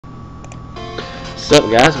What's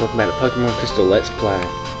up, guys? Welcome back to Pokemon Crystal Let's Play.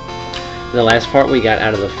 The last part we got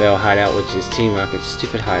out of the fail hideout, which is Team Rocket's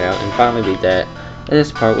stupid hideout, and finally beat that. In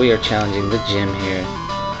this part we are challenging the gym here,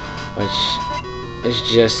 which is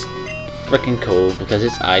just freaking cool because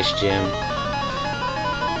it's Ice Gym,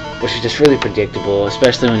 which is just really predictable,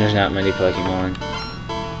 especially when there's not many Pokemon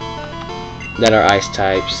that are Ice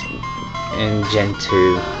types in Gen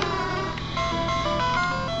 2.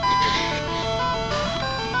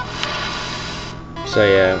 So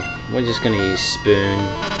yeah, we're just gonna use Spoon.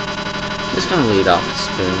 I'm just gonna lead off with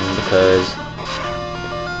Spoon because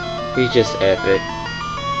he's just epic.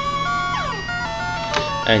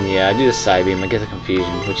 And yeah, I do the Psybeam, I get the Confusion,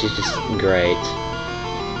 which is just great.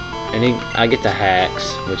 And I get the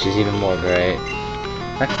Hacks, which is even more great.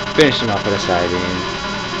 I can finish him off with a Psybeam,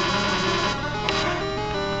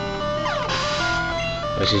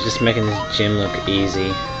 which is just making this gym look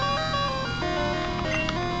easy.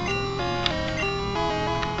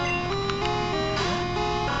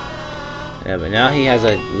 Yeah, but now he has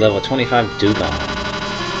a level 25 Dugong.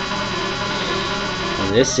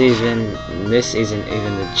 And this isn't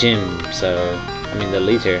even the gym, so I mean the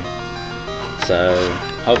leader. So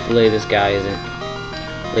hopefully this guy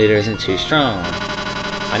leader isn't too strong.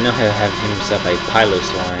 I know he'll have himself a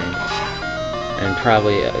Piloswine and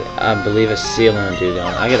probably I believe a Seal and a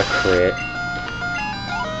Dugong. I get a crit.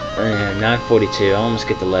 And 942. I almost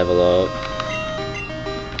get the level up.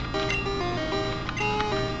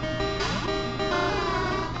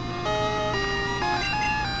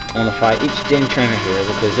 I want to fight each gym trainer here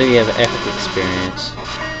because they have epic experience.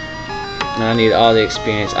 And I need all the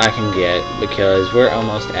experience I can get because we're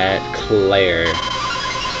almost at Claire,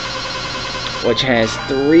 which has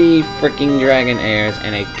 3 freaking Dragonairs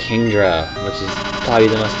and a Kingdra, which is probably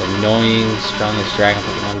the most annoying, strongest Dragon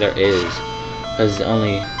Pokemon there is. Because there's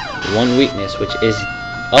only one weakness, which is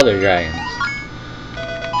other dragons.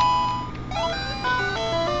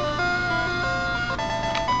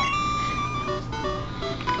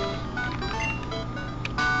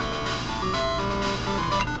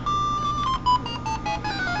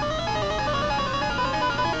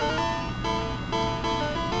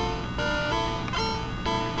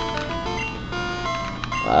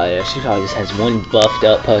 Oh yeah, she probably just has one buffed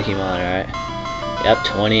up Pokemon, right? Yep,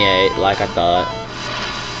 28, like I thought.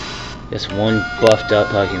 Just one buffed up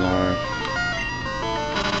Pokemon.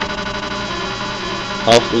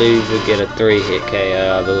 Hopefully we get a 3-hit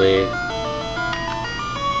KO, I believe.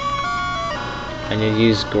 And you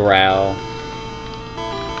use Growl.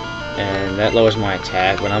 And that lowers my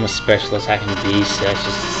attack, but I'm a special attacking beast, so that's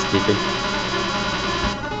just stupid.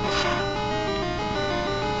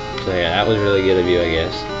 So yeah, that was really good of you, I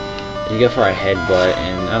guess. You go for a headbutt,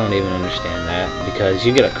 and I don't even understand that, because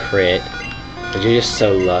you get a crit, but you're just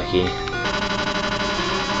so lucky.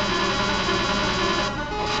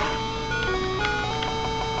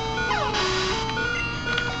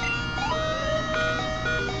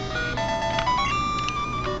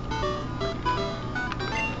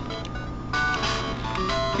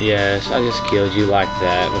 Yes, I just killed you like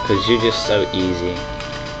that, because you're just so easy.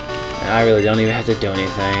 And I really don't even have to do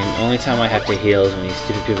anything. Only time I have to heal is when these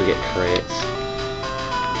stupid people get crits.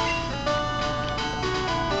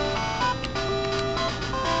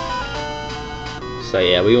 So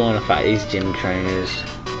yeah, we want to fight these gym trainers.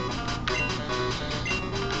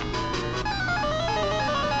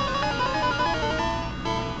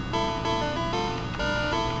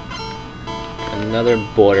 Another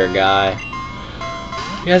border guy.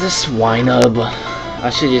 He has a Swinub. I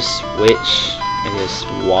should just switch and just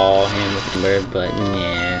wall him with the bird, but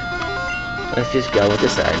yeah. Let's just go with the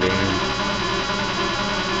Psybeam.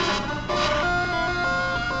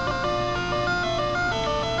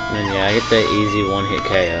 And yeah, I get that easy 1-hit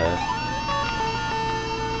KO.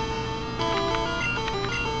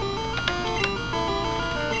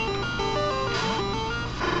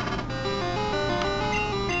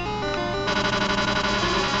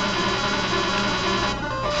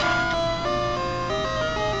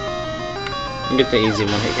 Get the easy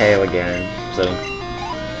 1-hit KO again. So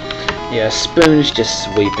yeah, Spoon's just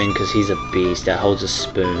sweeping because he's a beast that holds a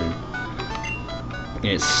spoon. And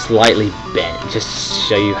it's slightly bent just to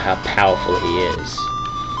show you how powerful he is.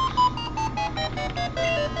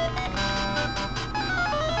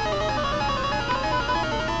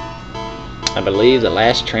 I believe the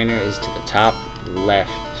last trainer is to the top left.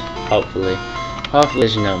 Hopefully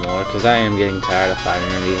there's no more, because I am getting tired of fighting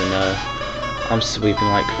him even though I'm sweeping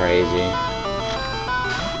like crazy.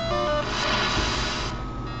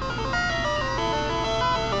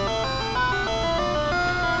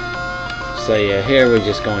 So yeah, here we're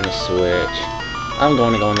just going to switch. I'm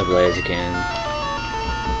going to go into Blaziken.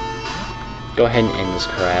 go ahead and end this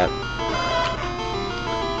crap.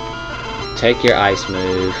 Take your ice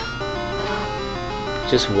move.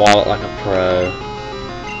 Just wall it like a pro.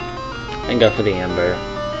 And go for the ember.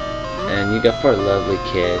 And you go for a lovely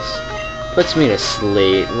kiss. Puts me to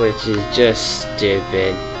sleep, which is just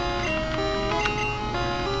stupid.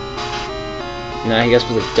 Now he goes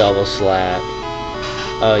for the double slap.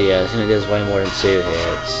 Oh yes, and it does way more than 2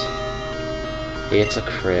 hits. He hits a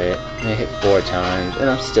crit. And I hit 4 times, and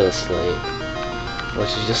I'm still asleep. Which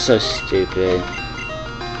is just so stupid.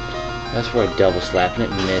 That's for a double slap, and it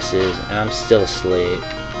misses, and I'm still asleep.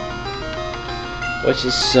 Which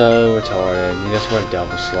is so retarded. He goes for a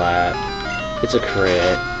double slap. It's a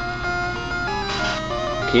crit.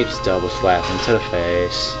 Keeps double slapping to the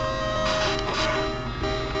face.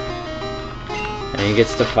 And he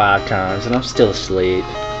gets to 5 times, and I'm still asleep.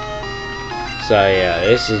 So yeah,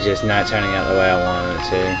 this is just not turning out the way I wanted it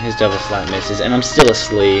to. His double slap misses, and I'm still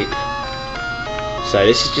asleep. So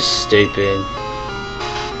this is just stupid.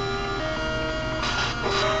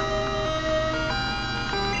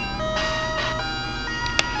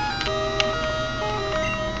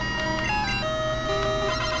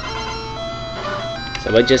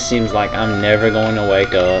 So it just seems like I'm never going to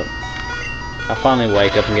wake up. I finally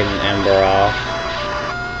wake up and get an ember off.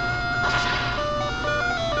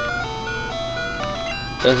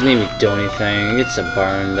 Doesn't even do anything. It gets a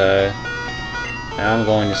burn though. And I'm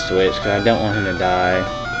going to switch because I don't want him to die.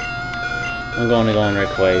 I'm going to go in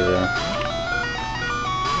Rayquaza.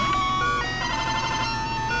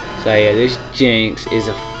 So yeah, this Jinx is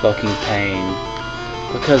a fucking pain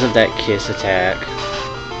because of that kiss attack.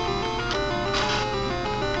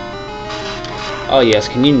 Oh yes,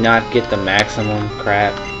 can you not get the maximum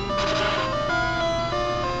crap?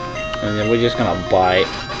 And then we're just gonna bite.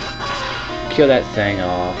 Kill that thing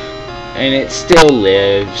off. And it still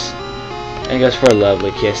lives. And it goes for a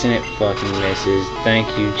lovely kiss and it fucking misses. Thank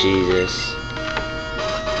you, Jesus.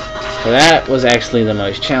 So that was actually the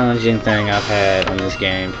most challenging thing I've had on this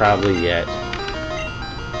game, probably yet.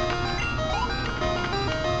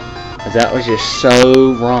 Because that was just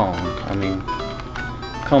so wrong. I mean,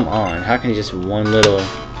 come on, how can just one little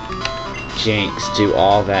Jinx do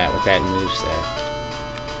all that with that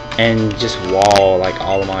moveset? And just wall like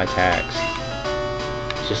all of my attacks.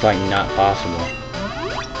 It's just like not possible.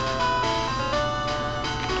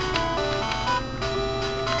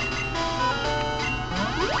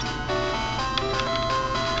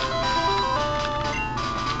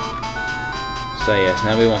 So yes,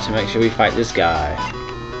 now we want to make sure we fight this guy.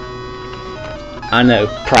 I know,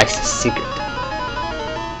 Pryce's secret.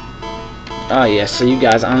 Oh yes, so you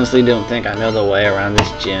guys honestly don't think I know the way around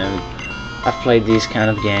this gym. I've played these kind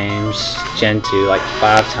of games, Gen 2, like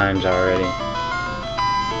 5 times already.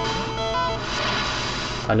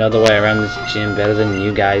 I know the way around this gym better than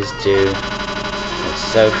you guys do. It's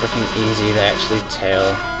so freaking easy to actually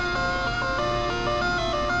tell.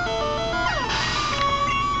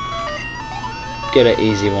 Get an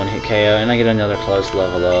easy one-hit KO, and I get another close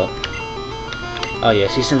level up. Oh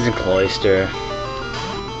yes, he sends in Cloyster,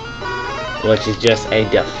 which is just a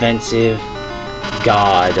defensive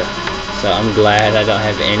god. So I'm glad I don't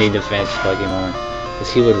have any defense Pokemon,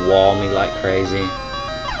 because he would wall me like crazy.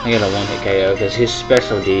 I get a one-hit KO because his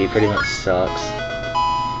special D pretty much sucks.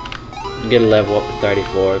 Get a level up to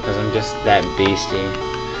 34 because I'm just that beastie.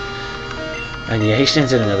 And yeah, he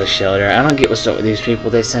sends in another Shelter. I don't get what's up with these people.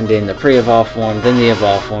 They send in the pre-evolve form, then the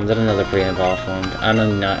evolve form, then another pre-evolve form. I do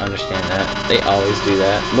not understand that. They always do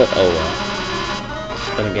that, but oh well.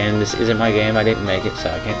 But again, this isn't my game. I didn't make it, so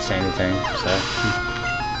I can't say anything. So.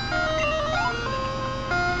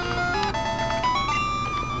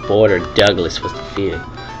 Border Douglas was defeated.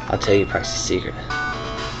 I'll tell you Pryce's secret.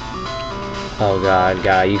 Oh god,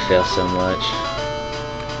 guy, you fail so much.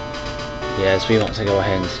 Yes, we want to go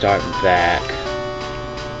ahead and start back.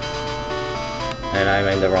 And I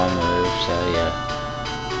made the wrong move, so yeah.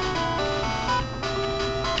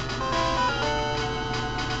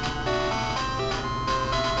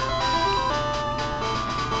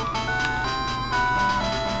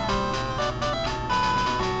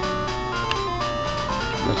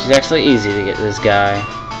 Which is actually easy to get this guy.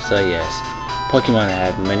 So yes, Pokemon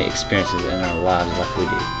have many experiences in our lives like we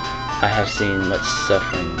do. I have seen much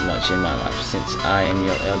suffering much in my life. Since I am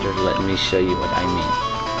your elder, let me show you what I mean.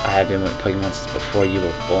 I have been with Pokemon since before you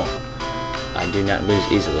were born. I do not lose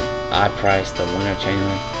easily. I, Pryce, the winner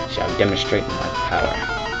champion, shall demonstrate my power.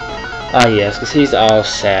 Ah yes, because he's all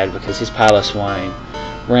sad because his Piloswine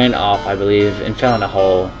ran off, I believe, and fell in a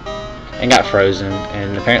hole and got frozen.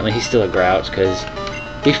 And apparently he's still a grouch because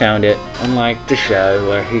he found it, unlike the show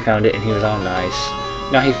where he found it and he was all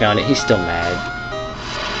nice. Now he found it, he's still mad.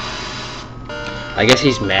 I guess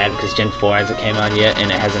he's mad because Gen 4 hasn't came on yet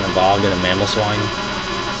and it hasn't evolved in a mammal swine.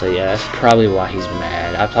 So yeah, that's probably why he's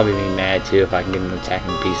mad. I'd probably be mad too if I can get him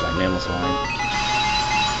attacking beasts like mammal swine.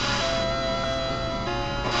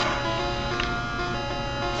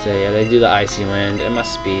 So yeah, they do the icy wind and my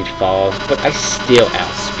speed falls, but I still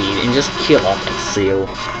outspeed and just kill off that seal.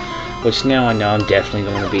 Which now I know I'm definitely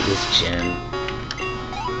going to beat this gym.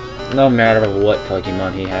 No matter what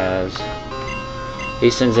Pokemon he has. He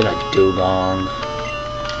sends in a Dugong.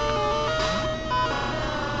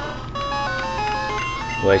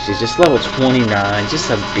 Which is just level 29, just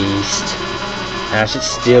a beast. And I should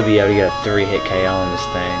still be able to get a 3-hit KO on this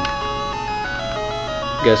thing.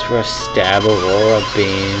 Goes for a stab, Aurora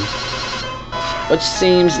Beam. Which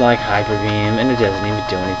seems like Hyper Beam, and it doesn't even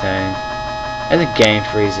do anything. And the game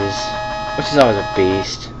freezes, which is always a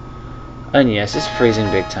beast. And yes, it's freezing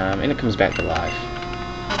big time, and it comes back to life.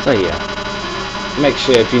 So yeah, make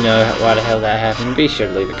sure if you know why the hell that happened, be sure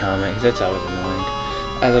to leave a comment, because that's always annoying,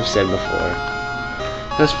 as I've said before.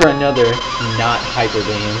 Goes for another not Hyper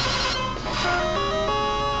Beam,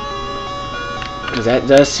 because that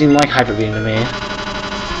does seem like Hyper Beam to me.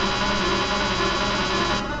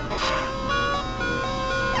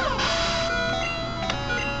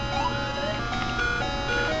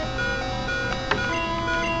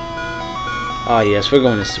 Oh yes, we're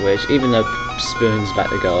going to switch. Even though Spoon's about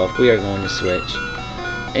to go off, we are going to switch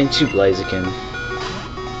into Blaziken.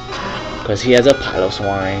 Because he has a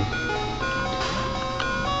Piloswine.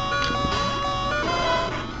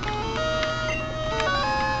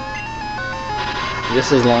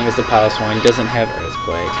 Just as long as the Piloswine doesn't have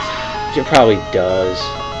Earthquake. Which it probably does.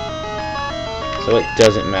 So it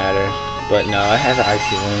doesn't matter. But no, it has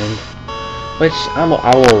Icy Wind. Which I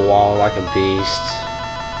will wall like a beast.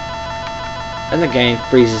 And the game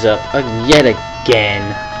freezes up yet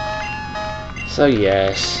again. So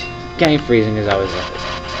yes, game freezing is always epic.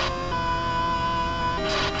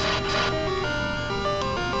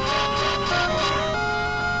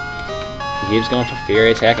 He keeps going for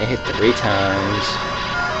Fury Attack and hit 3 times.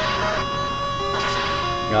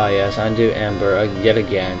 Oh yes, undo Ember yet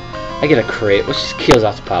again. I get a crit, which just kills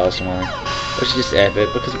off the Piloswine, which is just epic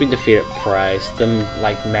because we defeated Pryce, the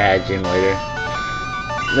like mad gym leader.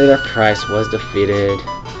 Later, Pryce was defeated.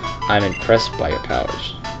 I'm impressed by your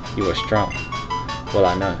powers. You are strong. Well,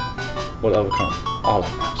 I know. Will overcome all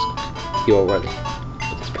our obstacles. You are worthy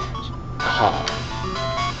of this badge.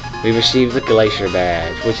 Aha! We received the Glacier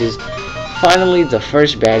badge, which is finally the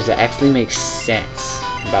first badge that actually makes sense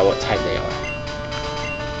about what type they are.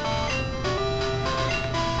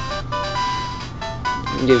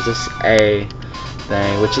 It gives us a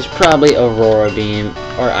thing, which is probably Aurora Beam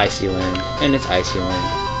or Icy Wind, and it's Icy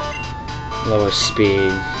Wind. Lower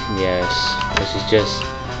speed, yes, which is just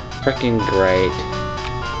freaking great.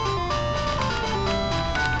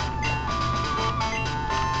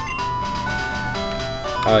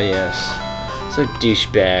 Oh yes, so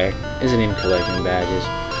douchebag isn't even collecting badges.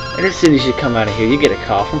 And as soon as you come out of here, you get a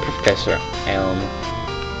call from Prof.Elm.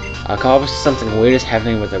 A call for something weird is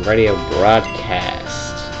happening with the radio broadcast.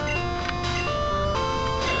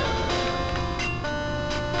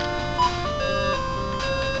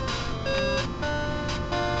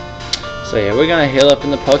 So yeah, we're gonna heal up in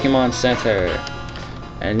the Pokemon Center.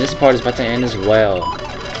 And this part is about to end as well.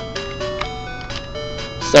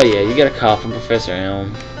 So yeah, you get a call from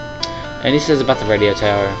Prof.Elm. And he says about the radio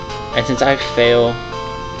tower. And since I fail,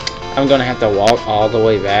 I'm gonna have to walk all the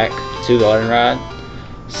way back to Goldenrod.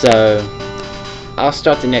 So I'll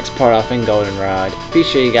start the next part off in Goldenrod. Be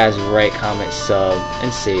sure you guys rate, comment, sub,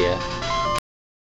 and see ya.